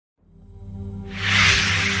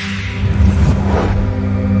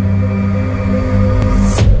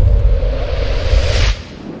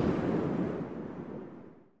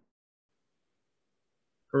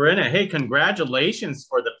Corinna, hey, congratulations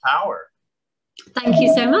for the power. Thank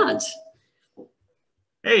you so much.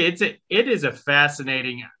 Hey, it is a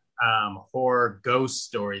fascinating horror ghost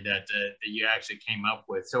story that you actually came up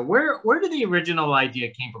with. So where did the original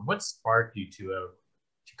idea came from? What sparked you to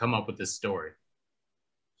come up with this story?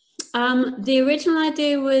 The original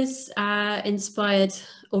idea was inspired,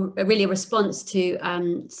 or really a response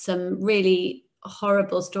to some really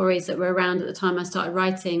horrible stories that were around at the time I started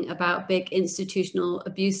writing about big institutional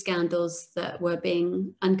abuse scandals that were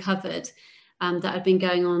being uncovered, that had been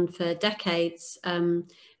going on for decades,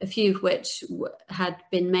 a few of which had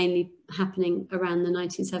been mainly happening around the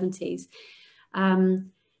 1970s. And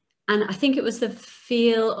I think it was the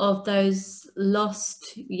feel of those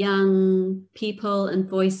lost young people and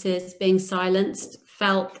voices being silenced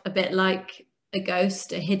felt a bit like a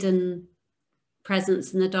ghost, a hidden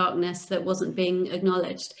presence in the darkness that wasn't being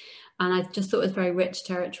acknowledged. And I just thought it was very rich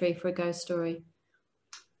territory for a ghost story.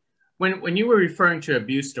 When you were referring to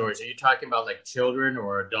abuse stories, are you talking about like children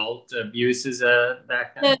or adult abuses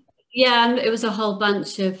back then? Yeah, and it was a whole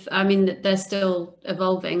bunch of, I mean, they're still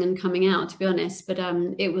evolving and coming out, to be honest, but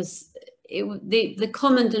the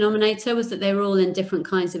common denominator was that they were all in different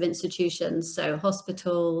kinds of institutions. So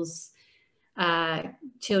hospitals,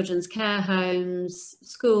 children's care homes,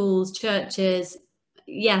 schools, churches.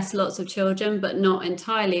 Yes, lots of children, but not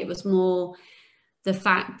entirely. It was more the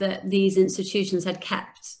fact that these institutions had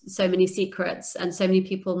kept so many secrets, and so many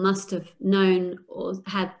people must have known or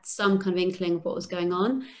had some kind of inkling of what was going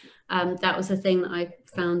on. That was the thing that I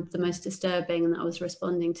found the most disturbing and that I was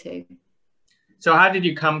responding to. So how did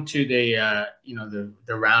you come to the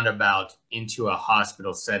roundabout into a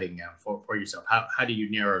hospital setting for yourself? How do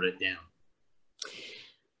you narrow it down?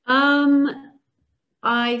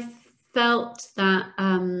 I felt that,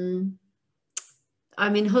 I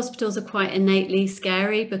mean, hospitals are quite innately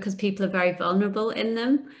scary because people are very vulnerable in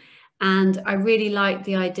them. And I really liked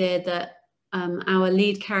the idea that our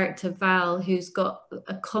lead character, Val, who's got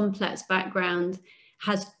a complex background,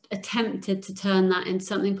 has attempted to turn that into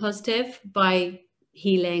something positive by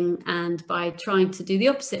healing and by trying to do the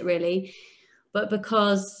opposite, really. But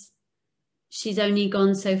because she's only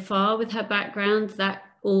gone so far with her background, that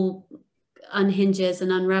all unhinges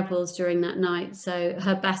and unravels during that night. So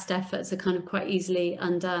her best efforts are kind of quite easily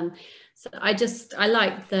undone. So I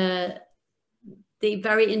like the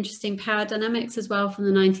very interesting power dynamics as well from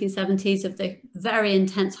the 1970s of the very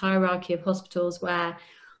intense hierarchy of hospitals where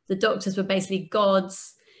the doctors were basically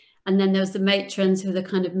gods, and then there was the matrons who were the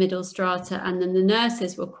kind of middle strata, and then the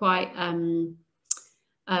nurses were quite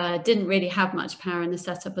didn't really have much power in the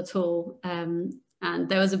setup at all. And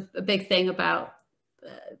there was a big thing about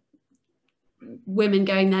women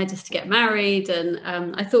going there just to get married, and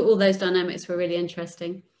I thought all those dynamics were really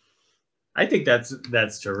interesting. I think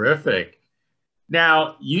that's terrific.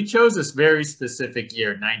 Now, you chose this very specific year,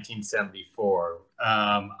 1974.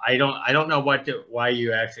 I don't know why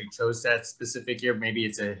you actually chose that specific year. Maybe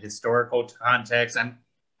it's a historical context.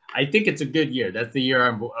 I think it's a good year. That's the year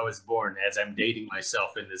I was born, as I'm dating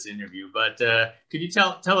myself in this interview. But could you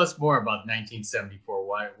tell us more about 1974?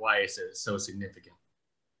 Why is it so significant?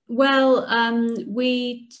 Well,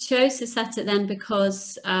 we chose to set it then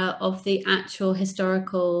because of the actual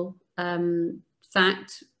historical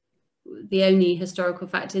fact, the only historical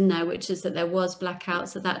fact in there, which is that there was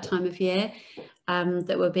blackouts at that time of year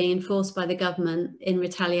that were being enforced by the government in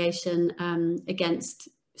retaliation against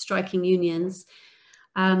striking unions.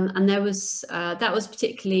 And there was that was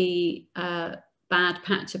particularly bad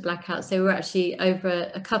patch of blackouts. They were actually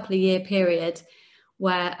over a couple of year period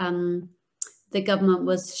where the government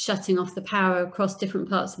was shutting off the power across different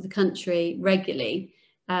parts of the country regularly,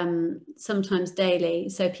 sometimes daily.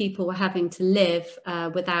 So people were having to live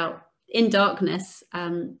in darkness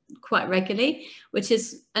quite regularly, which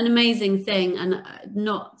is an amazing thing and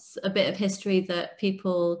not a bit of history that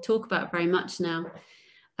people talk about very much now.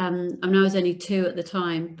 I mean, I was only 2 at the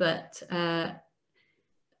time, but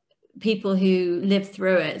people who lived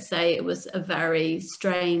through it say it was a very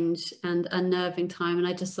strange and unnerving time. And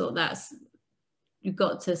I just thought you've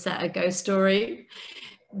got to set a ghost story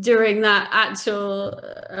during that actual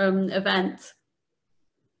event.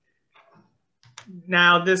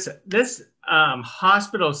 Now, this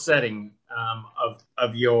hospital setting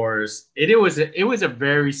of yours, it was a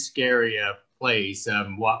very scary place.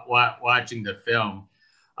 Watching the film,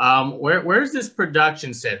 where's this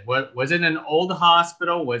production set? What was it? An old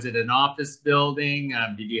hospital? Was it an office building?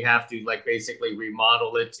 Did you have to basically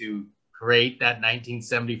remodel it to create that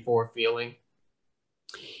 1974 feeling?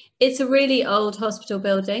 It's a really old hospital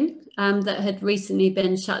building that had recently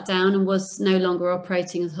been shut down and was no longer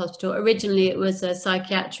operating as a hospital. Originally, it was a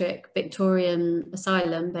psychiatric Victorian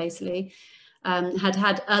asylum, basically. Had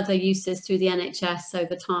had other uses through the NHS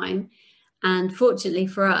over time. And fortunately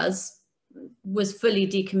for us, was fully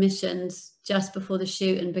decommissioned just before the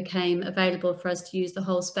shoot and became available for us to use the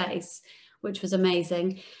whole space, which was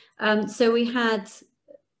amazing. So we had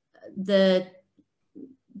the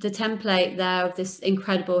template there of this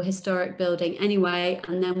incredible historic building anyway,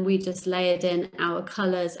 and then we just layered in our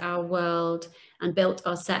colors, our world, and built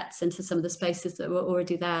our sets into some of the spaces that were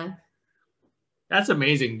already there. That's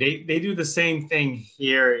amazing. They do the same thing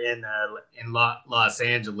here in Los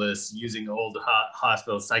Angeles using old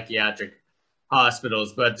hospitals, psychiatric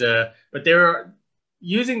hospitals, but they're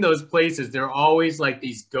using those places. There are always like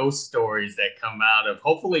these ghost stories that come out of.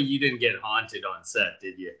 Hopefully, you didn't get haunted on set,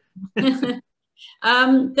 did you?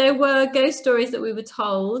 There were ghost stories that we were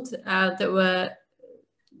told that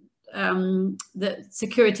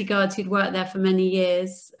security guards who'd worked there for many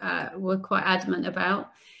years were quite adamant about.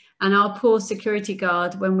 And our poor security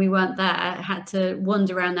guard, when we weren't there, had to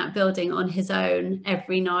wander around that building on his own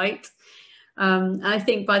every night. I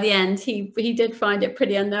think by the end, he did find it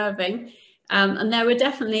pretty unnerving. And there were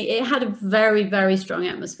definitely, it had a very, very strong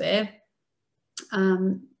atmosphere.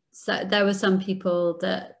 So there were some people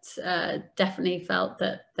that definitely felt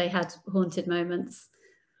that they had haunted moments.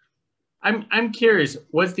 I'm curious,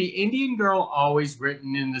 was the Indian girl always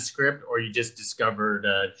written in the script, or you just discovered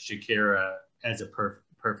Shakira as a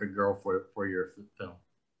perfect girl for your film?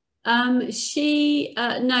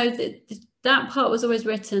 No, that part was always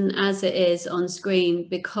written as it is on screen,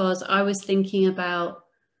 because I was thinking about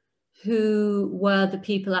who were the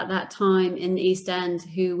people at that time in the East End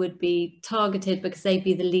who would be targeted because they'd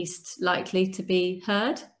be the least likely to be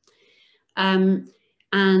heard. And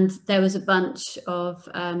there was a bunch of,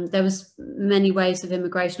 there was many waves of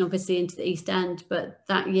immigration, obviously, into the East End, but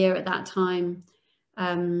that year at that time,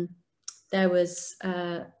 there was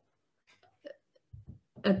a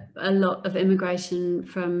lot of immigration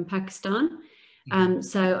from Pakistan.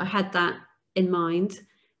 So I had that in mind.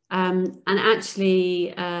 And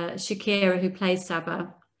actually, Shakira, who plays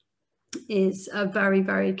Saba, is a very,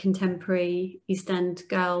 very contemporary East End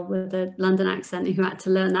girl with a London accent who had to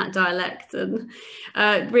learn that dialect, and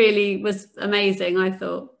really was amazing, I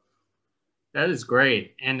thought. That is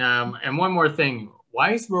great. And one more thing,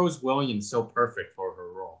 why is Rose Williams so perfect for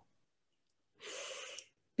her role?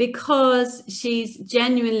 Because she's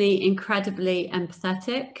genuinely incredibly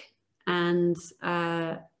empathetic and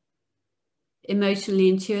emotionally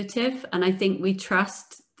intuitive, and I think we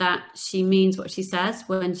trust that she means what she says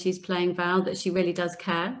when she's playing Val, that she really does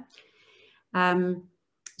care.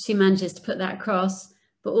 She manages to put that across,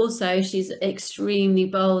 but also she's an extremely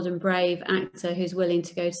bold and brave actor who's willing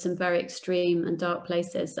to go to some very extreme and dark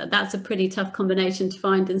places. So that's a pretty tough combination to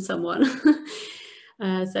find in someone.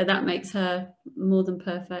 So that makes her more than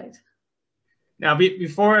perfect. Now,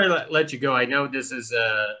 before I let you go, I know this is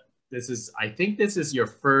I think this is your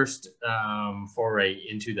first foray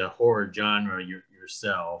into the horror genre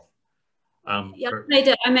yourself. Yeah,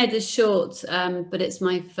 I made a short, but it's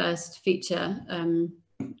my first feature.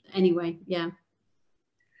 Anyway, yeah.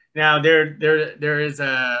 Now there is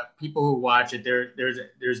people who watch it.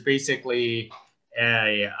 There's basically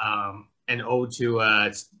an ode to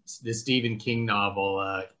the Stephen King novel.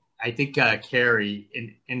 I think Carrie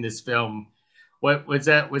in this film. What was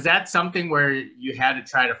that? Was that something where you had to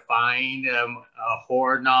try to find a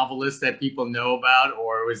horror novelist that people know about,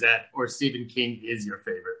 or or Stephen King is your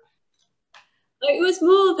favorite? It was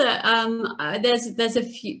more that there's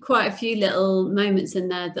quite a few little moments in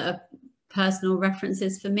there that are personal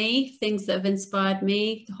references for me, things that have inspired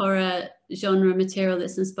me, horror genre material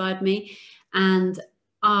that's inspired me. And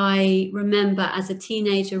I remember as a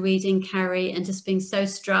teenager reading Carrie and just being so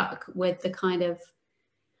struck with the kind of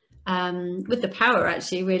with the power,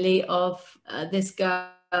 actually, really, of this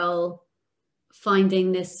girl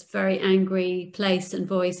finding this very angry place and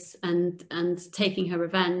voice and taking her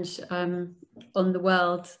revenge on the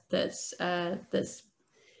world that's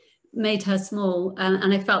made her small.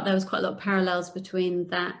 And I felt there was quite a lot of parallels between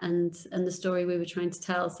that and the story we were trying to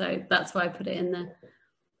tell. So that's why I put it in there.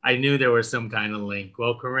 I knew there was some kind of link.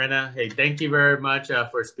 Well, Corinna, hey, thank you very much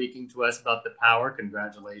for speaking to us about The Power.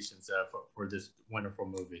 Congratulations for this wonderful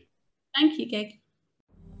movie. Thank you, Gig.